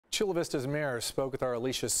Chula Vista's mayor spoke with our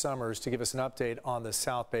Alicia Summers to give us an update on the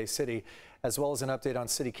South Bay City, as well as an update on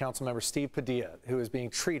City Council member Steve Padilla, who is being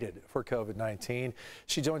treated for COVID-19.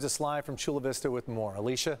 She joins us live from Chula Vista with more.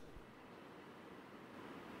 Alicia?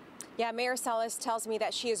 Yeah, Mayor Salas tells me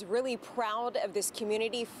that she is really proud of this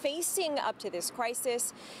community facing up to this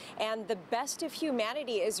crisis, and the best of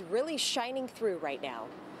humanity is really shining through right now.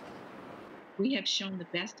 We have shown the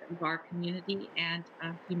best of our community and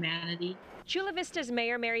humanity. Chula Vista's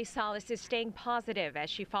Mayor Mary Salas is staying positive as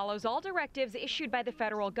she follows all directives issued by the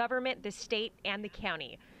federal government, the state, and the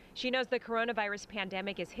county. She knows the coronavirus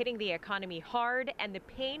pandemic is hitting the economy hard and the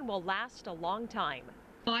pain will last a long time.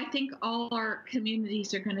 Well, I think all our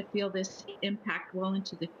communities are going to feel this impact well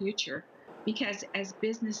into the future, because as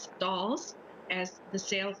business stalls, as the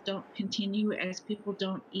sales don't continue, as people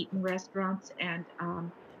don't eat in restaurants and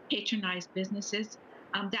patronize businesses,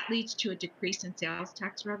 that leads to a decrease in sales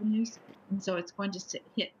tax revenues. And so it's going to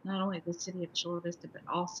hit not only the city of Chula Vista, but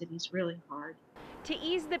all cities really hard. To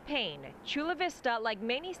ease the pain, Chula Vista, like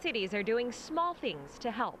many cities, are doing small things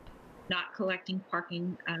to help. Not collecting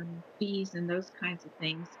parking fees and those kinds of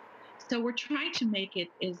things. So we're trying to make it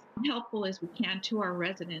as helpful as we can to our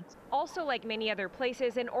residents. Also, like many other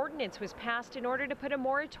places, an ordinance was passed in order to put a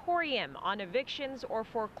moratorium on evictions or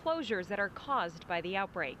foreclosures that are caused by the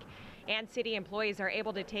outbreak. And city employees are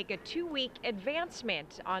able to take a 2-week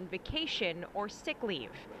advancement on vacation or sick leave.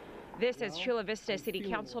 This as Chula Vista City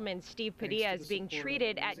Councilman Steve Padilla is being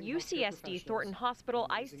treated at UCSD Thornton Hospital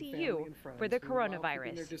ICU for the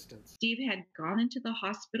coronavirus. Steve had gone into the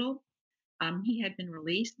hospital. He had been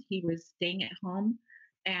released. He was staying at home,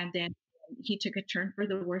 and then he took a turn for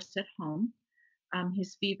the worse at home.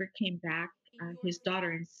 His fever came back. His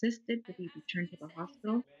daughter insisted that he return to the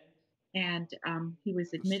hospital, and he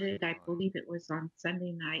was admitted, I believe it was on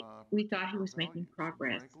Sunday night. We thought he was making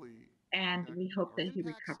progress, and we hope that he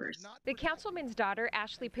recovers. The councilman's daughter,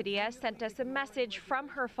 Ashley Padilla, sent us a message from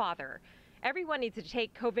her father. Everyone needs to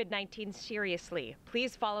take COVID-19 seriously.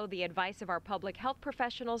 Please follow the advice of our public health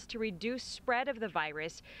professionals to reduce spread of the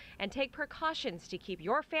virus and take precautions to keep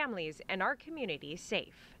your families and our community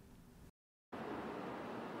safe.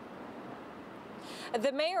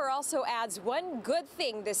 The mayor also adds one good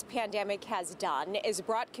thing this pandemic has done is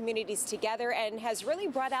brought communities together and has really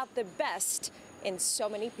brought out the best in so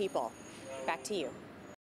many people. Back to you.